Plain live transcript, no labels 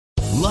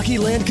Lucky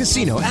Land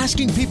Casino,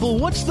 asking people,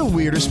 what's the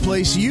weirdest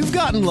place you've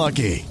gotten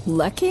lucky?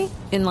 Lucky?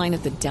 In line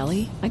at the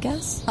deli, I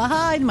guess?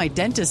 Aha, in my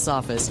dentist's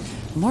office.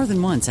 More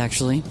than once,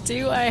 actually.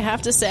 Do I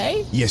have to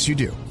say? Yes, you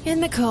do. In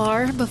the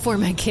car before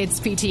my kids'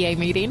 PTA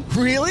meeting.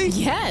 Really?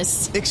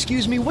 Yes.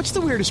 Excuse me, what's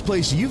the weirdest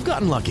place you've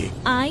gotten lucky?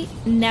 I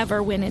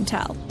never win and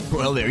tell.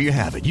 Well, there you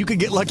have it. You can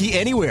get lucky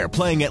anywhere,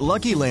 playing at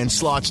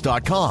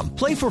LuckyLandSlots.com.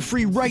 Play for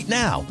free right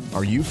now.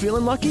 Are you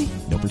feeling lucky?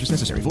 No purchase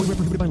necessary. Void where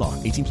prohibited by law.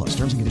 18+.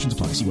 Terms and conditions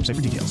apply. See website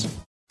for details.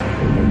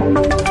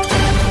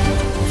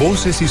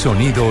 Voces y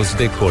sonidos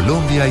de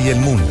Colombia y el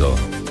mundo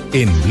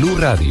en Blue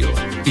Radio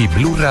y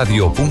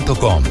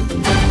bluradio.com,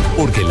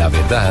 porque la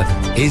verdad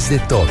es de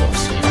todos.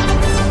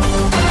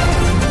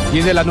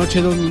 10 de la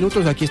noche, 2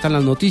 minutos. Aquí están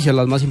las noticias,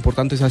 las más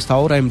importantes hasta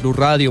ahora en Blue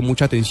Radio.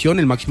 Mucha atención,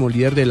 el máximo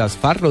líder de las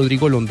FARC,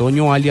 Rodrigo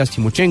Londoño, alias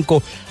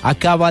Timochenko,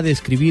 acaba de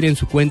escribir en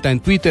su cuenta en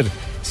Twitter: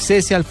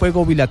 cese al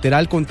fuego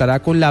bilateral contará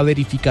con la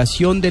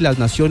verificación de las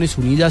Naciones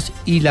Unidas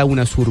y la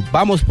UNASUR.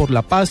 Vamos por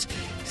la paz,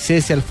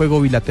 cese al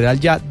fuego bilateral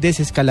ya,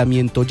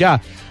 desescalamiento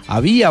ya.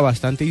 Había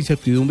bastante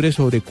incertidumbre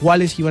sobre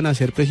cuáles iban a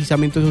ser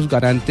precisamente esos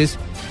garantes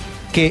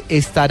que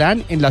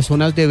estarán en las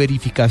zonas de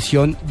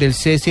verificación del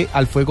cese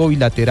al fuego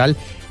bilateral,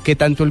 que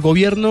tanto el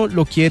gobierno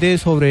lo quiere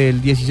sobre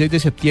el 16 de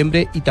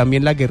septiembre y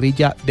también la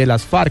guerrilla de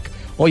las FARC.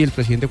 Hoy el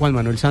presidente Juan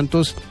Manuel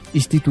Santos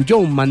instituyó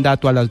un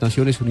mandato a las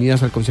Naciones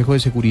Unidas, al Consejo de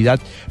Seguridad,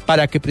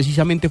 para que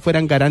precisamente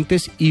fueran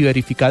garantes y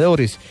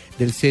verificadores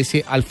del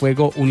cese al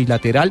fuego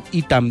unilateral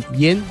y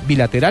también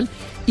bilateral,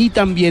 y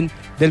también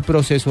del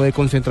proceso de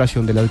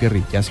concentración de las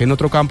guerrillas. En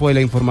otro campo de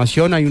la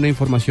información, hay una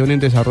información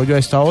en desarrollo a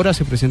esta hora.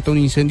 Se presenta un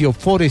incendio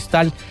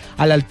forestal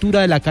a la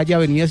altura de la calle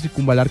Avenida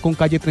Circunvalar con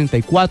calle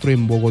 34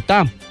 en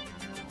Bogotá.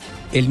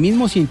 El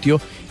mismo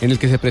sitio en el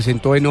que se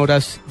presentó en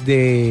horas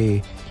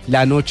de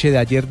la noche de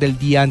ayer del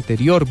día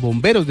anterior.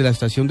 Bomberos de la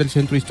estación del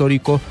Centro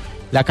Histórico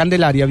La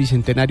Candelaria,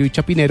 Bicentenario y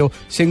Chapinero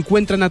se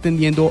encuentran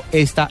atendiendo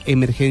esta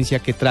emergencia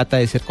que trata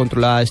de ser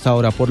controlada a esta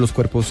hora por los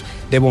cuerpos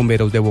de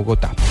bomberos de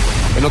Bogotá.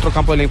 En otro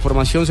campo de la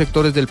información,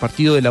 sectores del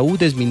partido de la U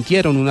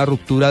desmintieron una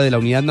ruptura de la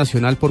unidad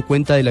nacional por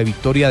cuenta de la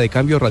victoria de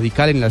Cambio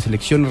Radical en las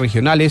elecciones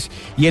regionales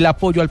y el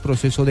apoyo al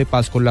proceso de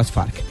paz con las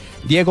FARC.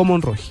 Diego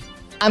Monroy.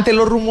 Ante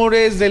los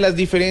rumores de las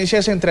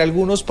diferencias entre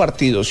algunos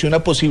partidos y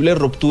una posible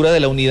ruptura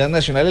de la unidad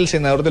nacional, el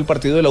senador del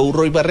partido de la U,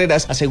 Roy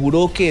Barreras,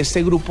 aseguró que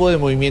este grupo de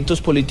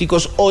movimientos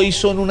políticos hoy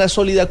son una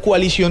sólida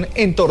coalición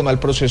en torno al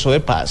proceso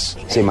de paz.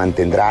 Se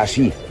mantendrá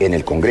así en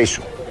el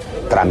Congreso,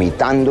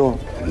 tramitando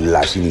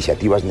las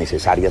iniciativas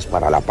necesarias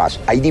para la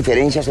paz. Hay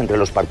diferencias entre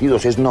los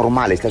partidos, es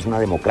normal, esta es una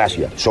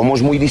democracia.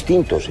 Somos muy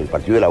distintos, el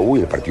partido de la U y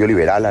el partido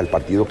liberal al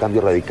partido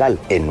Cambio Radical,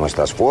 en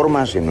nuestras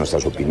formas, en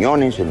nuestras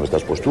opiniones, en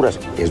nuestras posturas.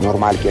 Es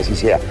normal que así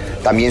sea.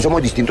 También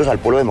somos distintos al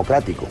Polo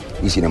Democrático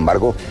y sin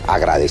embargo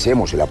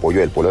agradecemos el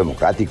apoyo del Polo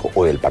Democrático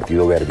o del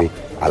Partido Verde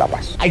a la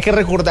paz. Hay que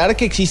recordar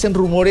que existen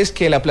rumores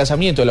que el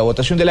aplazamiento de la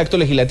votación del acto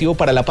legislativo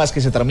para la paz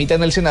que se tramita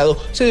en el Senado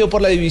se dio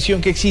por la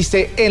división que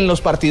existe en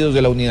los partidos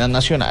de la Unidad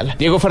Nacional.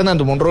 Diego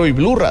Fernando Monroy,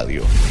 Blue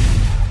Radio.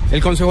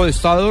 El Consejo de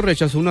Estado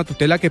rechazó una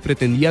tutela que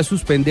pretendía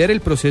suspender el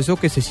proceso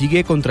que se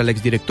sigue contra la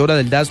exdirectora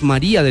del DAS,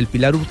 María del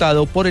Pilar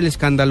Hurtado, por el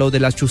escándalo de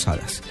las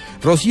chuzadas.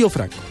 Rocío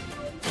Franco.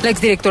 La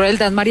exdirectora del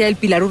DAS, María del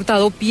Pilar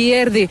Hurtado,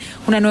 pierde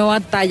una nueva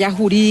batalla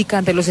jurídica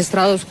ante los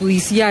estrados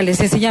judiciales.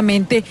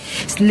 Sencillamente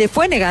le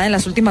fue negada en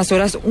las últimas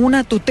horas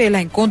una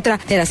tutela en contra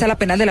de la Sala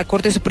Penal de la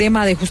Corte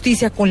Suprema de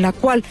Justicia, con la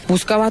cual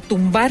buscaba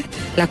tumbar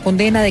la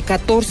condena de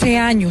 14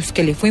 años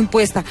que le fue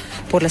impuesta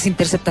por las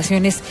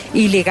interceptaciones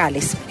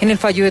ilegales. En el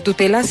fallo de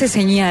tutela se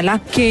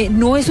señala que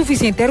no es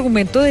suficiente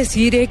argumento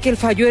decir que el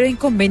fallo era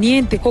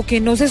inconveniente o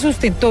que no se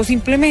sustentó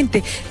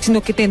simplemente,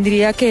 sino que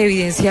tendría que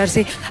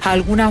evidenciarse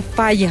alguna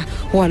falla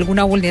o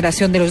alguna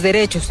vulneración de los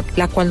derechos,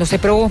 la cual no se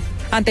probó.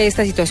 Ante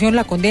esta situación,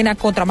 la condena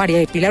contra María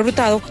del Pilar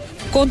Hurtado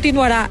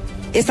continuará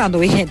estando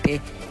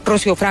vigente.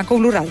 Rocío Franco,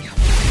 Blue Radio.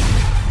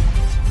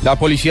 La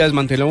policía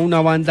desmanteló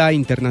una banda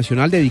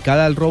internacional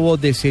dedicada al robo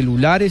de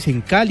celulares en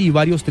Cali.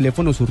 Varios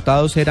teléfonos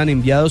hurtados eran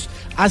enviados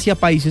hacia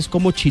países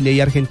como Chile y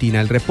Argentina.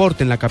 El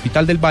reporte en la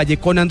capital del Valle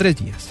con Andrés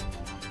Díaz.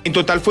 En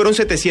total fueron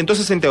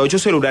 768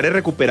 celulares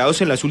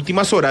recuperados en las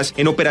últimas horas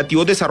en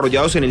operativos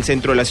desarrollados en el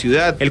centro de la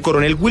ciudad. El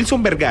coronel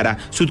Wilson Vergara,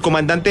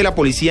 subcomandante de la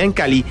policía en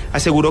Cali,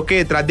 aseguró que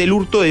detrás del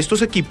hurto de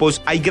estos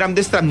equipos hay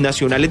grandes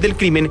transnacionales del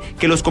crimen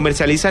que los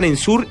comercializan en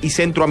Sur y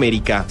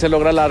Centroamérica. Se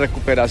logra la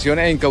recuperación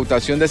e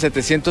incautación de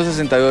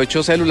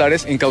 768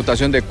 celulares,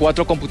 incautación de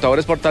 4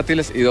 computadores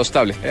portátiles y 2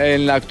 tablets.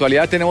 En la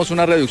actualidad tenemos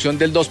una reducción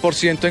del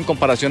 2% en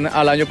comparación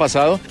al año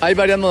pasado. Hay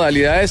varias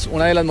modalidades.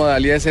 Una de las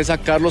modalidades es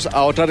sacarlos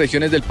a otras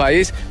regiones del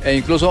país e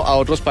incluso a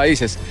otros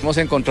países. Hemos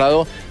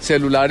encontrado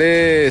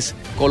celulares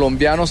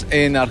colombianos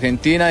en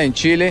Argentina, en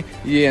Chile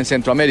y en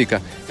Centroamérica.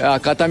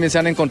 Acá también se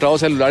han encontrado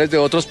celulares de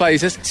otros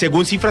países.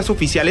 Según cifras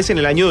oficiales, en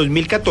el año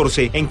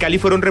 2014, en Cali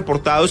fueron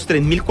reportados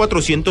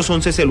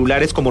 3.411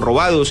 celulares como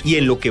robados y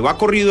en lo que va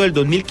corrido del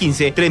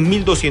 2015,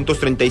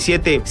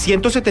 3.237,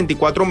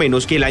 174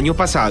 menos que el año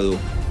pasado.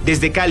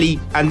 Desde Cali,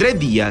 Andrés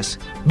Díaz,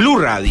 Blue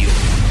Radio.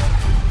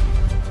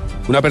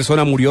 Una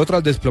persona murió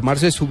tras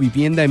desplomarse su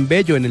vivienda en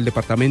Bello, en el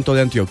departamento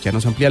de Antioquia.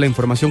 Nos amplía la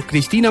información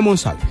Cristina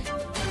Monsalve.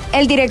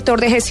 El director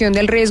de gestión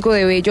del riesgo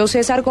de Bello,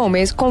 César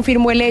Gómez,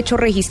 confirmó el hecho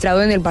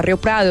registrado en el barrio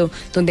Prado,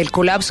 donde el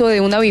colapso de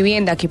una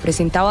vivienda que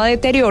presentaba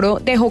deterioro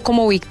dejó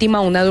como víctima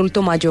a un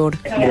adulto mayor.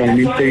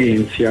 Realmente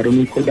evidenciaron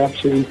un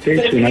colapso del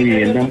techo, una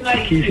vivienda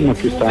antiquísima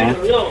que estaba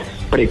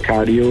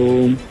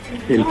precario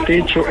el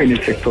techo en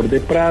el sector de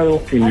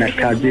Prado, en la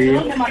calle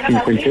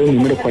 52,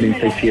 número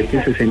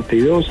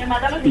 4762,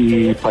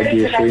 y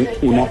fallece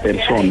una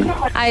persona.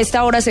 A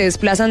esta hora se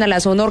desplazan a la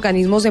zona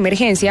organismos de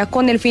emergencia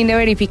con el fin de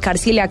verificar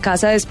si la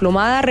casa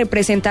desplomada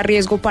representa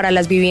riesgo para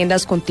las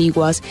viviendas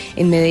contiguas.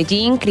 En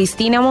Medellín,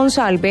 Cristina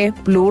Monsalve,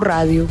 Blue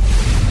Radio.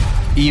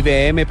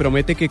 IBM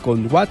promete que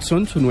con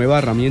Watson, su nueva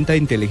herramienta de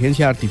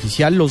inteligencia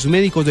artificial, los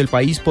médicos del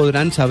país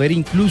podrán saber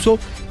incluso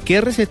qué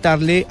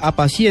recetarle a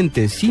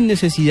pacientes sin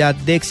necesidad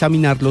de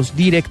examinarlos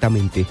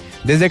directamente.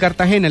 Desde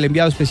Cartagena, el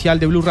enviado especial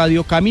de Blue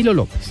Radio, Camilo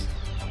López.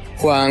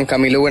 Juan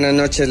Camilo, buenas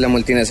noches. La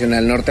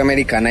multinacional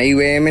norteamericana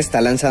IBM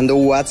está lanzando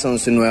Watson,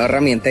 su nueva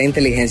herramienta de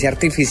inteligencia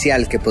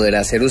artificial que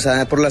podrá ser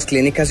usada por las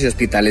clínicas y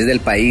hospitales del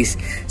país.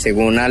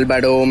 Según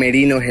Álvaro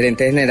Merino,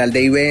 gerente general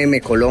de IBM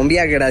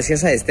Colombia,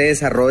 gracias a este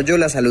desarrollo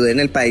la salud en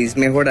el país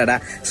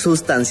mejorará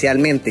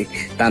sustancialmente,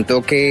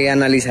 tanto que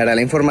analizará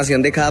la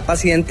información de cada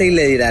paciente y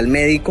le dirá al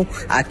médico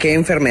a qué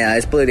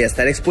enfermedades podría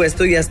estar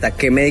expuesto y hasta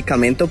qué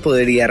medicamento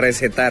podría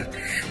recetar.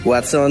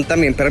 Watson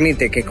también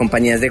permite que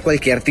compañías de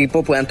cualquier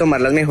tipo puedan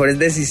tomar las mejores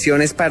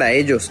decisiones para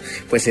ellos,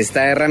 pues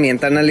esta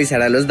herramienta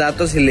analizará los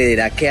datos y le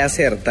dirá qué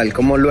hacer, tal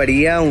como lo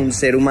haría un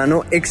ser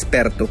humano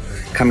experto.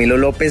 Camilo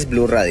López,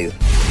 Blue Radio.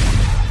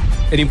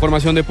 En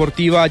información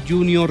deportiva,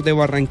 Junior de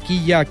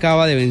Barranquilla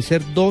acaba de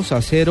vencer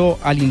 2-0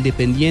 al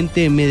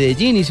Independiente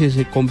Medellín y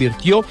se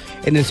convirtió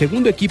en el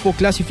segundo equipo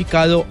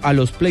clasificado a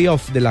los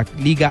playoffs de la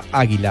Liga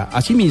Águila.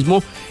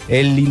 Asimismo,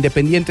 el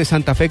Independiente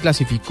Santa Fe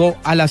clasificó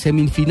a las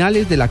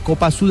semifinales de la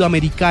Copa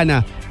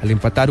Sudamericana al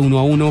empatar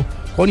 1-1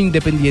 con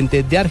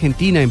Independiente de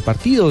Argentina en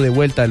partido de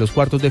vuelta de los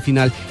cuartos de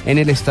final en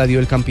el Estadio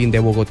El Campín de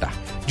Bogotá.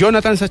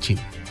 Jonathan Sachin.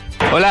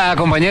 Hola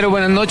compañero,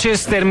 buenas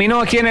noches.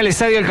 Terminó aquí en el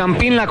Estadio El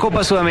Campín la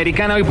Copa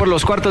Sudamericana hoy por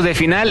los cuartos de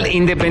final.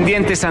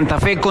 Independiente Santa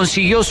Fe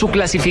consiguió su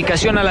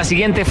clasificación a la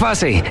siguiente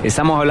fase.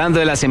 Estamos hablando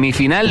de la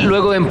semifinal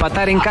luego de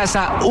empatar en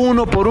casa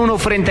 1-1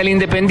 frente al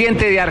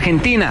Independiente de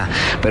Argentina.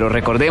 Pero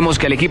recordemos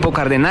que al equipo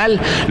cardenal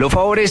lo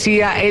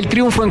favorecía el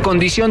triunfo en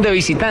condición de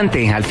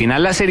visitante. Al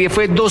final la serie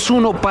fue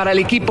 2-1 para el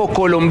equipo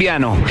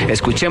colombiano.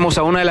 Escuchemos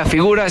a una de las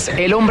figuras,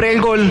 el hombre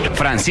del gol,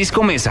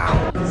 Francisco Mesa.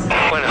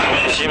 Bueno,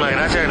 muchísimas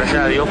gracias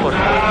a Dios por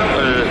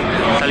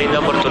esta linda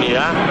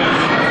oportunidad.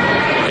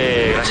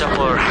 Gracias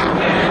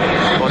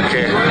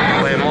porque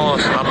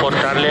podemos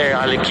aportarle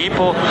al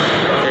equipo,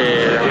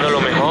 dando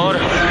lo mejor.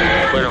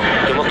 Bueno,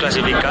 podemos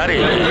clasificar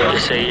y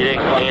seguir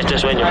en este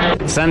sueño.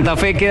 Santa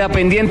Fe queda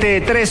pendiente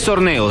de 3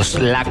 torneos: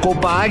 la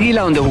Copa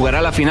Águila, donde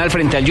jugará la final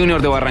frente al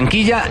Junior de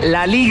Barranquilla,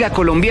 la Liga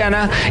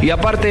Colombiana y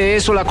aparte de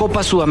eso la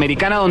Copa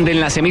Sudamericana, donde en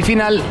la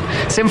semifinal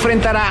se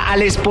enfrentará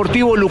al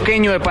Sportivo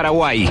Luqueño de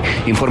Paraguay.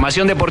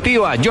 Información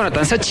deportiva,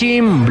 Jonathan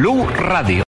Sachin, Blue Radio.